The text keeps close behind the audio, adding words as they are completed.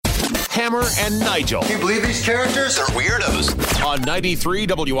Hammer and Nigel. Can you believe these characters are weirdos? On 93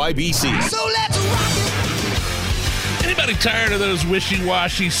 WIBC. So let's rock it! Anybody tired of those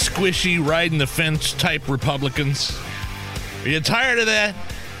wishy-washy, squishy, riding the fence type Republicans? Are you tired of that?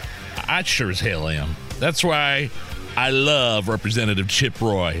 I sure as hell am. That's why I love Representative Chip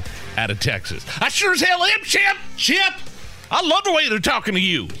Roy out of Texas. I sure as hell am, Chip! Chip! I love the way they're talking to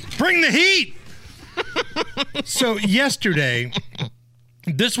you. Bring the heat! So yesterday,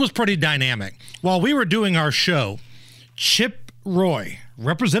 this was pretty dynamic. While we were doing our show, Chip Roy,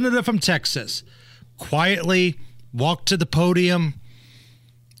 representative from Texas, quietly walked to the podium,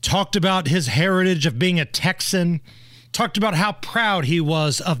 talked about his heritage of being a Texan, talked about how proud he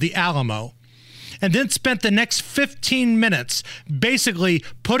was of the Alamo, and then spent the next 15 minutes basically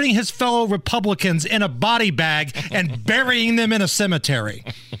putting his fellow Republicans in a body bag and burying them in a cemetery.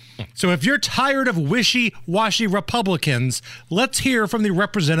 So if you're tired of wishy-washy Republicans, let's hear from the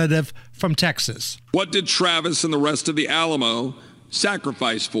representative from Texas. What did Travis and the rest of the Alamo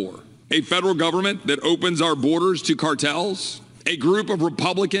sacrifice for? A federal government that opens our borders to cartels? A group of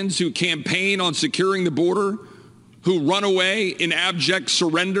Republicans who campaign on securing the border, who run away in abject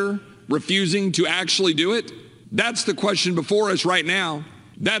surrender, refusing to actually do it? That's the question before us right now.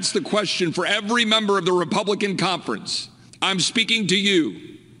 That's the question for every member of the Republican conference. I'm speaking to you.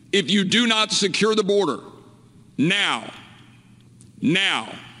 If you do not secure the border now,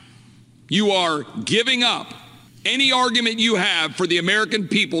 you are giving up any argument you have for the American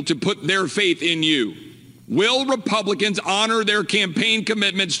people to put their faith in you. Will Republicans honor their campaign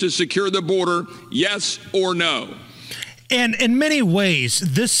commitments to secure the border, yes or no? And in many ways,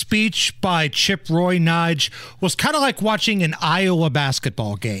 this speech by Chip Roy, Nige, was kind of like watching an Iowa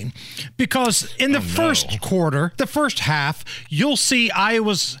basketball game. Because in the first quarter, the first half, you'll see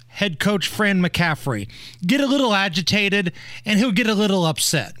Iowa's head coach, Fran McCaffrey, get a little agitated and he'll get a little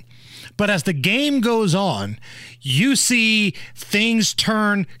upset. But as the game goes on, you see things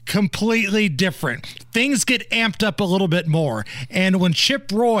turn completely different. Things get amped up a little bit more. And when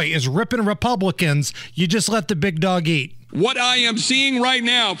Chip Roy is ripping Republicans, you just let the big dog eat. What I am seeing right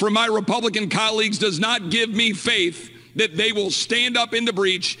now from my Republican colleagues does not give me faith that they will stand up in the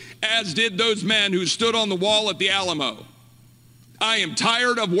breach, as did those men who stood on the wall at the Alamo. I am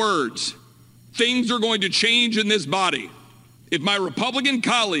tired of words. Things are going to change in this body. If my Republican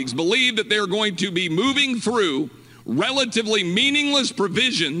colleagues believe that they're going to be moving through relatively meaningless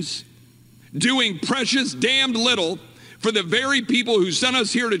provisions, doing precious damned little for the very people who sent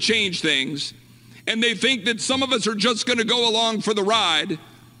us here to change things, and they think that some of us are just going to go along for the ride,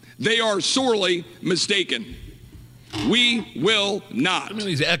 they are sorely mistaken. We will not. I mean,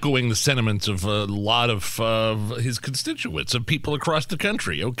 he's echoing the sentiments of a lot of his constituents, of people across the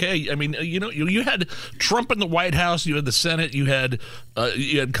country. Okay, I mean, you had Trump in the White House, you had the Senate, you had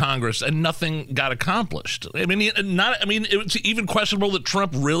Congress, and nothing got accomplished. I mean, it's even questionable that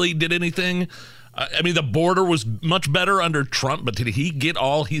Trump really did anything. I mean, the border was much better under Trump, but did he get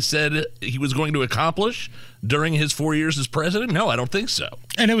all he said he was going to accomplish during his 4 years as president? No, I don't think so.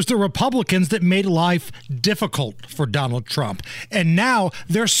 And it was the Republicans that made life difficult for Donald Trump. And now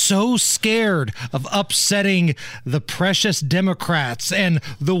they're so scared of upsetting the precious Democrats and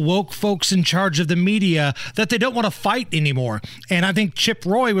the woke folks in charge of the media that they don't want to fight anymore. And I think Chip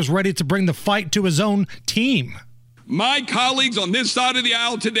Roy was ready to bring the fight to his own team. My colleagues on this side of the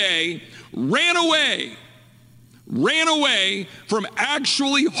aisle today ran away from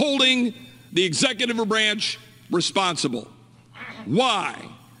actually holding the executive branch responsible. Why?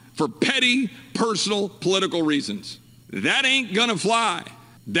 For petty, personal, political reasons. That ain't gonna fly.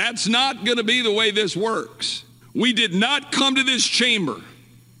 That's not gonna be the way this works. We did not come to this chamber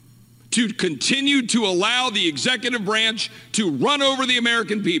to continue to allow the executive branch to run over the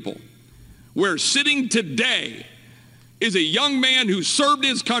American people. We're sitting today is a young man who served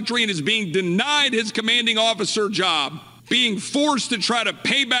his country and is being denied his commanding officer job, being forced to try to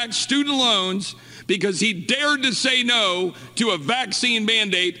pay back student loans because he dared to say no to a vaccine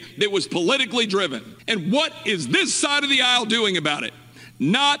mandate that was politically driven. And what is this side of the aisle doing about it?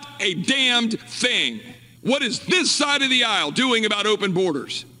 Not a damned thing. What is this side of the aisle doing about open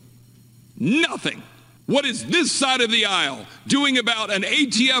borders? Nothing. What is this side of the aisle doing about an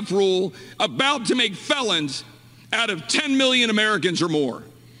ATF rule about to make felons out of 10 million Americans or more?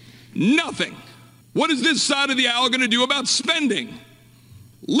 Nothing. What is this side of the aisle going to do about spending?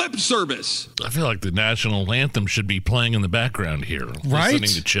 Lip service. I feel like the national anthem should be playing in the background here. Right? Listening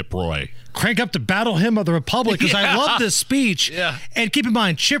to Chip Roy. Crank up the battle hymn of the Republic, because I love this speech. Yeah. And keep in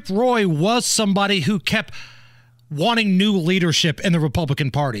mind, Chip Roy was somebody who kept wanting new leadership in the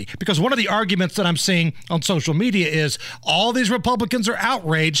Republican Party. Because one of the arguments that I'm seeing on social media is all these Republicans are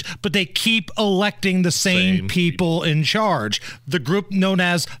outraged, but they keep electing the same people in charge. The group known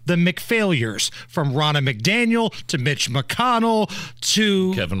as the McFailures, from Ronna McDaniel to Mitch McConnell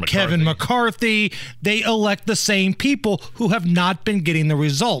to Kevin McCarthy. They elect the same people who have not been getting the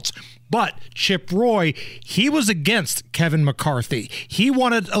results. But Chip Roy, he was against Kevin McCarthy. He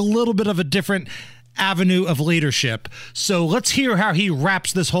wanted a little bit of a different avenue of leadership. So let's hear how he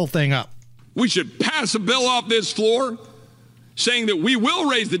wraps this whole thing up. We should pass a bill off this floor saying that we will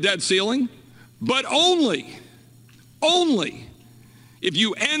raise the debt ceiling, but only if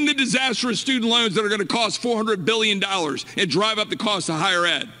you end the disastrous student loans that are going to cost $400 billion and drive up the cost of higher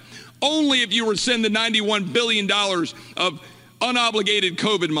ed. Only if you rescind the $91 billion of unobligated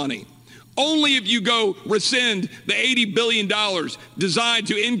COVID money. Only if you go rescind the $80 billion designed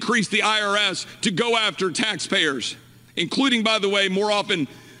to increase the IRS to go after taxpayers, including, by the way, more often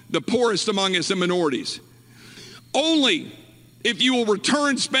the poorest among us and minorities. Only if you will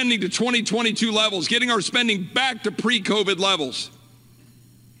return spending to 2022 levels, getting our spending back to pre-COVID levels,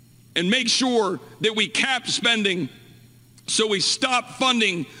 and make sure that we cap spending so we stop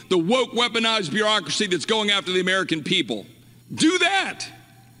funding the woke, weaponized bureaucracy that's going after the American people. Do that.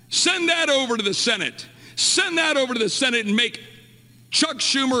 Send that over to the Senate. Send that over to the Senate and make Chuck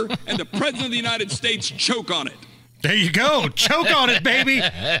Schumer and the President of the United States choke on it. There you go. Choke on it, baby.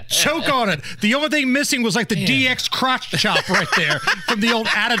 Choke on it. The only thing missing was like the DX crotch chop right there from the old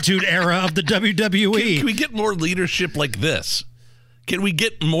Attitude Era of the WWE. Can we get more leadership like this? Can we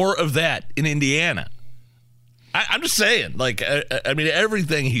get more of that in Indiana? I'm just saying, like, I mean,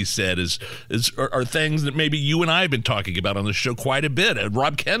 everything he said are things that maybe you and I have been talking about on the show quite a bit, and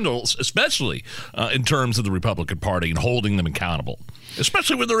Rob Kendall especially, in terms of the Republican Party and holding them accountable,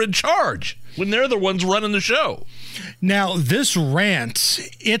 especially when they're in charge, when they're the ones running the show. Now, this rant,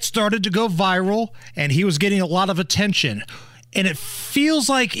 it started to go viral, and he was getting a lot of attention. And it feels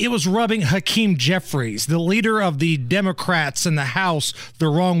like it was rubbing Hakeem Jeffries, the leader of the Democrats in the House, the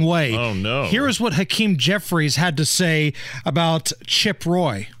wrong way. Oh, no. Here is what Hakeem Jeffries had to say about Chip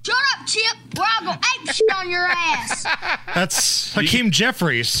Roy. Shut up, Chip, or I'll go ape shit on your ass. That's Hakeem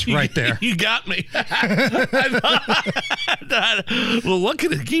Jeffries right there. You got me. Well, what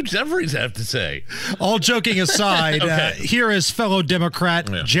can Hakeem Jeffries have to say? All joking aside, Okay. here is fellow Democrat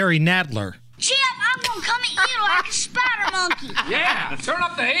Jerry Nadler. Chip, I'm gonna come at you like a spider monkey. Yeah, turn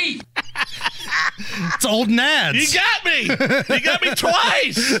up the heat. It's old Nads. You got me. You got me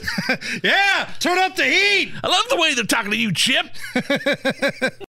twice. Yeah, turn up the heat. I love the way they're talking to you, Chip.